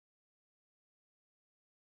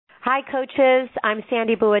Hi, coaches. I'm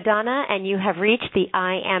Sandy Buadana, and you have reached the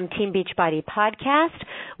I Am Team Beachbody podcast,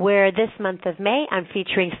 where this month of May I'm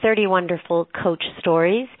featuring 30 wonderful coach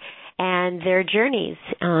stories and their journeys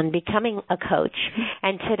on becoming a coach.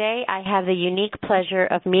 And today I have the unique pleasure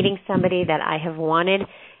of meeting somebody that I have wanted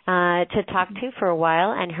to talk to for a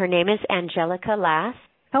while, and her name is Angelica Lass.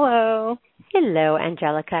 Hello. Hello,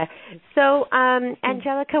 Angelica. So,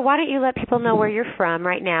 Angelica, why don't you let people know where you're from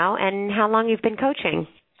right now and how long you've been coaching?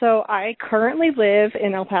 So I currently live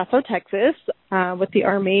in El Paso, Texas, with the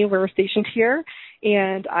Army. We're stationed here,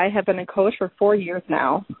 and I have been a coach for 4 years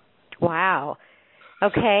now. Wow.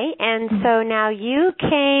 Okay, and so now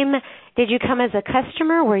did you come as a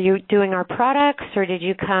customer? Were you doing our products, or did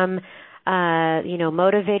you come,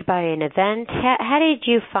 motivated by an event? How did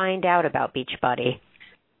you find out about Beachbody?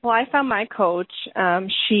 Well, I found my coach.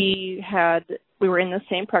 We were in the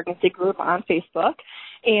same pregnancy group on Facebook,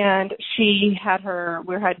 and we had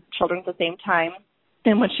children at the same time.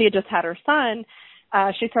 And when she had just had her son,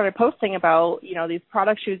 she started posting about, these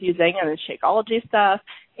products she was using and the Shakeology stuff.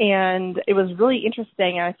 And it was really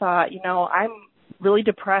interesting. And I thought, I'm really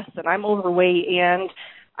depressed and I'm overweight and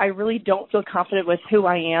I really don't feel confident with who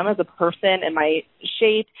I am as a person and my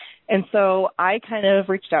shape. And so I kind of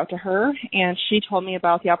reached out to her, and she told me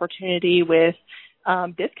about the opportunity with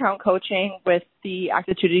discount coaching with the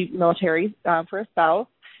active duty military for a spouse.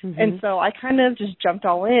 Mm-hmm. And so I kind of just jumped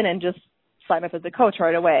all in and just signed up as a coach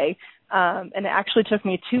right away. And it actually took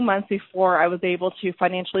me 2 months before I was able to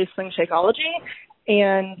financially swing Shakeology.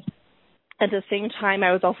 And at the same time,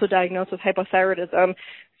 I was also diagnosed with hypothyroidism.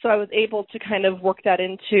 So I was able to kind of work that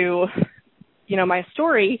into, my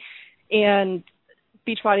story. And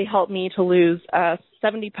Beachbody helped me to lose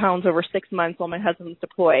 70 pounds over 6 months while my husband was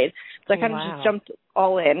deployed. So I kind of just jumped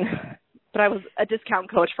all in. But I was a discount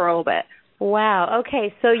coach for a little bit. Wow.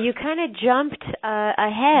 Okay. So you kind of jumped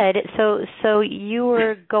ahead. So you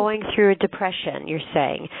were going through a depression, you're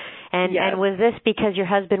saying. And yes. And was this because your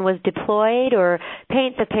husband was deployed, or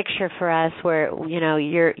paint the picture for us where,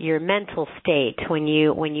 your mental state when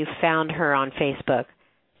you found her on Facebook?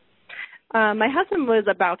 My husband was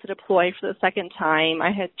about to deploy for the second time.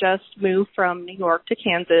 I had just moved from New York to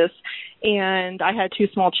Kansas, and I had 2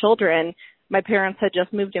 small children. My parents had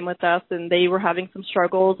just moved in with us, and they were having some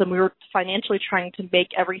struggles, and we were financially trying to make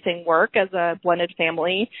everything work as a blended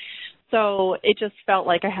family. So it just felt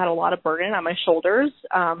like I had a lot of burden on my shoulders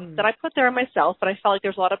that I put there on myself, but I felt like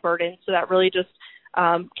there's a lot of burden, so that really just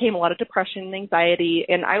came a lot of depression and anxiety,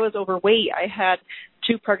 and I was overweight. I had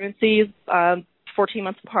 2 pregnancies, 14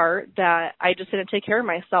 months apart, that I just didn't take care of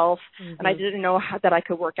myself, and I didn't know that I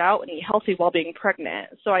could work out and eat healthy while being pregnant.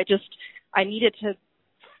 So I needed to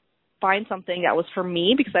find something that was for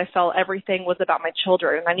me, because I felt everything was about my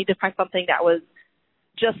children, and I needed to find something that was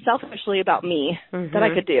just selfishly about me that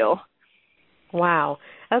I could do. Wow.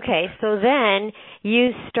 Okay, so then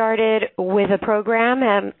you started with a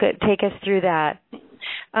program. Take us through that.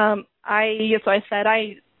 I said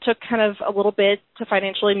I took kind of a little bit to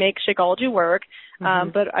financially make Shakeology work,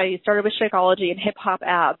 but I started with Shakeology and Hip Hop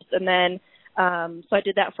Abs, and then so I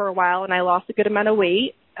did that for a while, and I lost a good amount of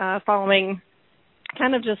weight following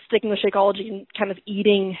kind of just sticking with Shakeology and kind of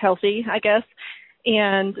eating healthy, I guess.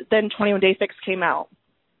 And then 21 Day Fix came out,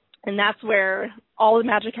 and that's where all the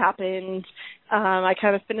magic happened. I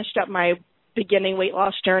kind of finished up my beginning weight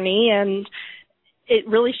loss journey, and it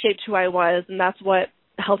really shaped who I was, and that's what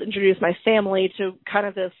helped introduce my family to kind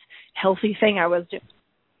of this healthy thing I was doing.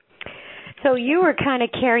 So you were kind of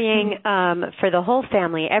carrying, for the whole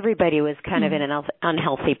family, everybody was kind of in an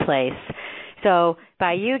unhealthy place. So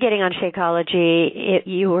by you getting on Shakeology,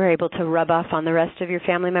 you were able to rub off on the rest of your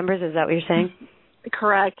family members? Is that what you're saying?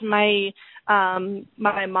 Correct. My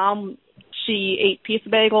mom, she ate pizza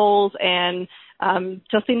bagels and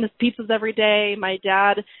just eating pizzas every day. My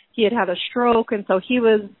dad, he had a stroke, and so he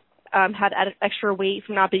was had extra weight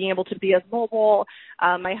from not being able to be as mobile.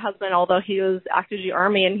 My husband, although he was active duty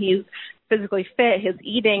Army and he's physically fit, his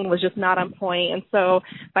eating was just not on point. And so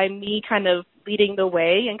by me kind of leading the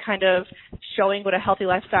way and kind of showing what a healthy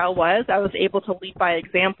lifestyle was, I was able to lead by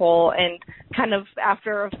example, and kind of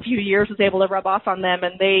after a few years was able to rub off on them,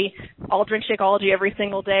 and they all drink Shakeology every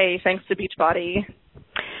single day thanks to Beachbody.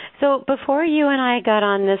 So before you and I got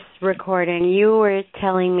on this recording, you were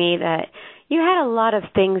telling me that you had a lot of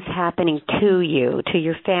things happening to you, to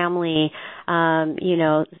your family,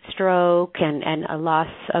 stroke and a loss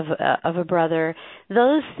of a brother.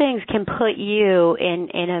 Those things can put you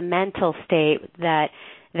in a mental state that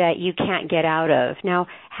you can't get out of. Now,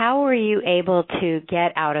 how were you able to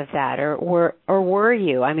get out of that, or were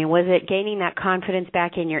you? I mean, was it gaining that confidence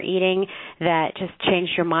back in your eating that just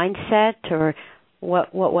changed your mindset, or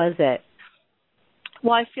What was it?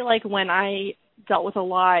 Well, I feel like when I dealt with a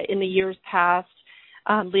lot in the years past,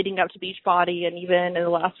 leading up to Beachbody and even in the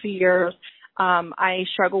last few years, I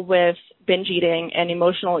struggled with binge eating and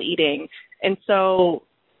emotional eating. And so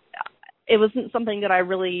it wasn't something that I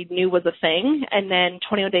really knew was a thing. And then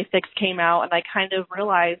 21 Day Fix came out, and I kind of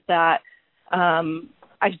realized that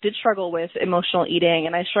I did struggle with emotional eating,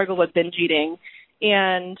 and I struggled with binge eating.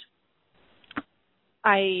 And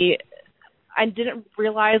I didn't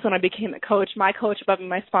realize when I became a coach, my coach above me,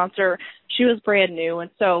 my sponsor, she was brand new.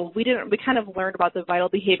 And so we kind of learned about the vital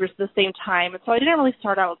behaviors at the same time. And so I didn't really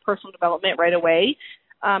start out with personal development right away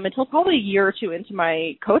until probably a year or two into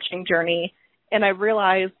my coaching journey. And I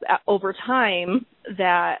realized over time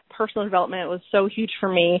that personal development was so huge for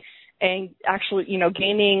me, and actually,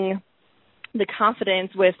 gaining the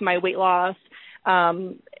confidence with my weight loss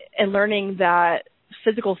and learning that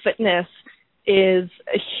physical fitness is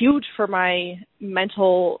huge for my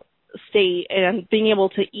mental state, and being able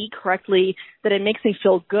to eat correctly, that it makes me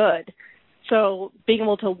feel good. So being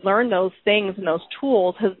able to learn those things and those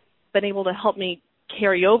tools has been able to help me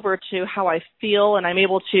carry over to how I feel, and I'm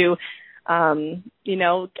able to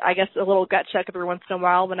I guess a little gut check every once in a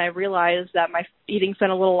while when I realize that my eating's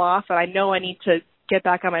been a little off, and I know I need to get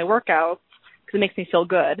back on my workouts because it makes me feel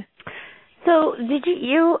good. So did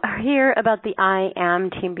you hear about the I Am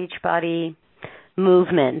Team Beachbody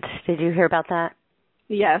movement? Did you hear about that?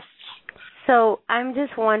 Yes. So I'm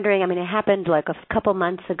just wondering, it happened like a couple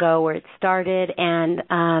months ago where it started,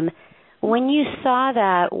 and when you saw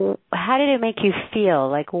that, how did it make you feel?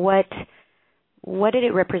 Like what did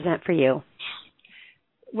it represent for you?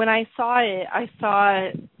 When I saw it, I saw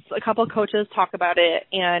a couple of coaches talk about it,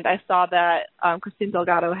 and I saw that Christine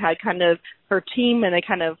Delgado had kind of her team, and they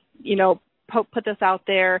kind of, put this out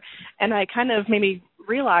there, and I kind of made me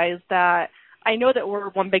realize that I know that we're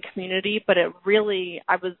one big community, but I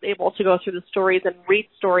was able to go through the stories and read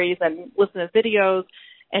stories and listen to videos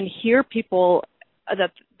and hear people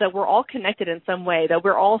that we're all connected in some way, that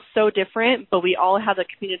we're all so different, but we all have the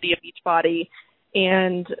community of Beachbody.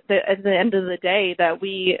 And at the end of the day, that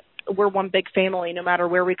we're one big family, no matter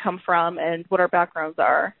where we come from and what our backgrounds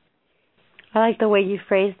are. I like the way you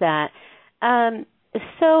phrased that.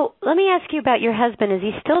 So let me ask you about your husband. Is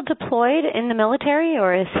he still deployed in the military,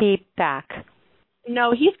 or is he back?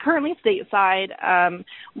 No, he's currently stateside.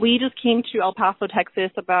 We just came to El Paso,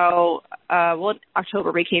 Texas about,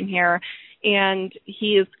 October we came here, and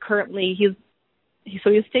he's stateside,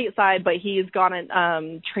 but he's gone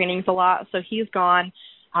in trainings a lot. So he's gone,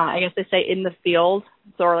 I guess they say, in the field,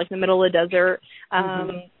 or like in the middle of the desert,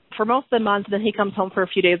 for most of the month. Then he comes home for a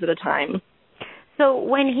few days at a time. So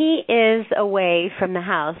when he is away from the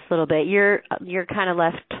house a little bit, you're kind of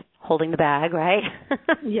left holding the bag, right?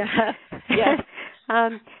 Yeah. Yes.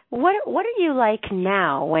 What are you like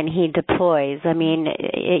now when he deploys?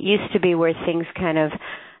 It used to be where things kind of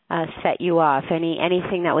set you off.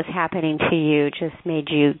 Anything that was happening to you just made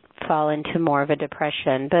you fall into more of a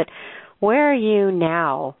depression. But where are you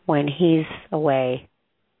now when he's away?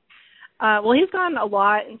 Well, he's gone a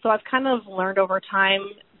lot, and so I've kind of learned over time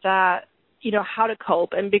that, how to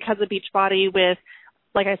cope. And because of Beachbody, with,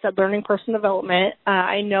 like I said, learning personal development,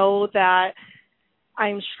 I know that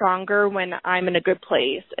I'm stronger when I'm in a good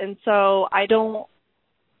place. And so I don't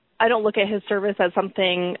look at his service as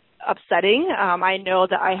something upsetting. I know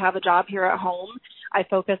that I have a job here at home. I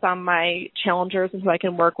focus on my challengers and who I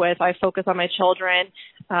can work with. I focus on my children.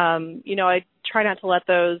 I try not to let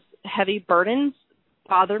those heavy burdens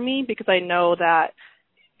bother me, because I know that,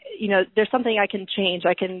 there's something I can change.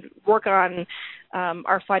 I can work on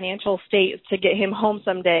our financial state to get him home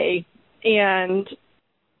someday. And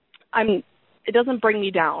it doesn't bring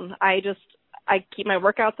me down. I keep my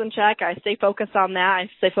workouts in check. I stay focused on that. I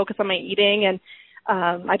stay focused on my eating, and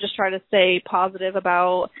I just try to stay positive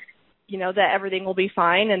about, that everything will be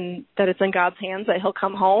fine, and that it's in God's hands, that he'll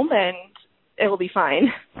come home and it will be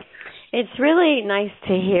fine. It's really nice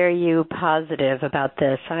to hear you positive about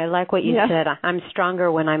this. I like what you said. I'm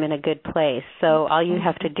stronger when I'm in a good place. So all you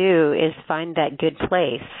have to do is find that good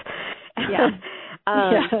place. Yeah.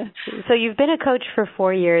 So you've been a coach for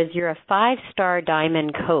 4 years. You're a 5-star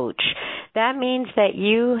diamond coach. That means that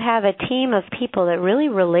you have a team of people that really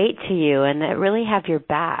relate to you and that really have your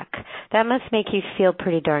back. That must make you feel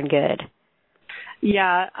pretty darn good.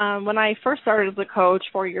 Yeah. When I first started as a coach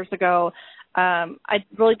 4 years ago, I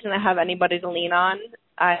really didn't have anybody to lean on.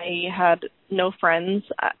 I had no friends,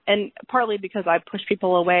 and partly because I pushed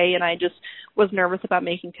people away, and I just was nervous about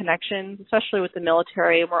making connections, especially with the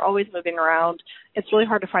military. We're always moving around. It's really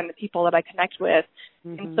hard to find the people that I connect with.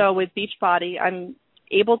 And so with Beachbody, I'm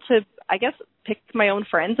able to, I guess, pick my own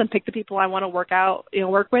friends and pick the people I want to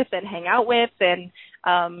work with and hang out with and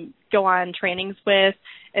go on trainings with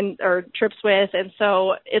or trips with. And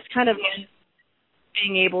so it's kind of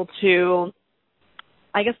being able to,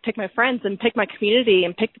 I guess, pick my friends and pick my community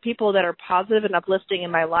and pick the people that are positive and uplifting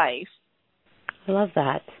in my life. I love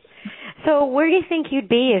that. So where do you think you'd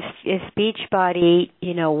be if Beachbody,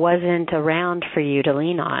 wasn't around for you to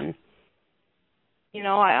lean on?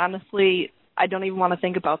 I don't even want to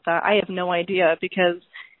think about that. I have no idea, because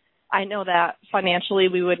I know that financially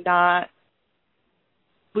we wouldn't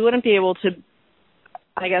be able to,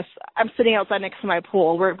 I guess, I'm sitting outside next to my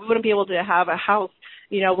pool. We wouldn't be able to have a house.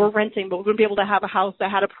 We're renting, but we wouldn't be able to have a house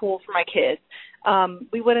that had a pool for my kids.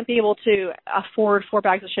 We wouldn't be able to afford 4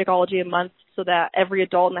 bags of Shakeology a month so that every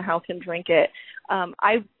adult in the house can drink it.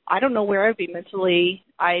 I don't know where I'd be mentally.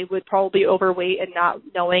 I would probably be overweight and not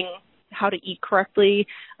knowing how to eat correctly.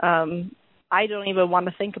 I don't even want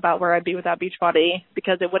to think about where I'd be without Beachbody,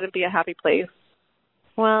 because it wouldn't be a happy place.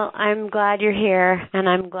 Well, I'm glad you're here, and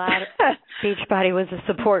I'm glad Beachbody was a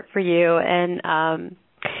support for you. And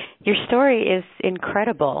your story is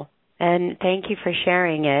incredible, and thank you for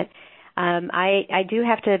sharing it. I do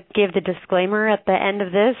have to give the disclaimer at the end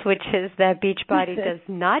of this, which is that Beachbody does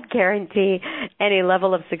not guarantee any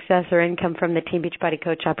level of success or income from the Team Beachbody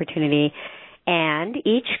Coach opportunity, and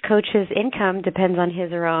each coach's income depends on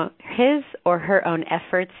his or her own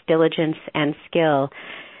efforts, diligence, and skill.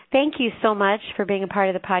 Thank you so much for being a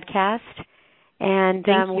part of the podcast. And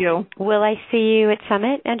thank you. Will I see you at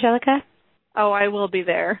Summit, Angelica? Oh, I will be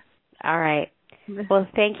there. All right. Well,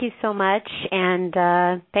 thank you so much, and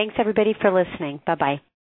thanks, everybody, for listening. Bye-bye.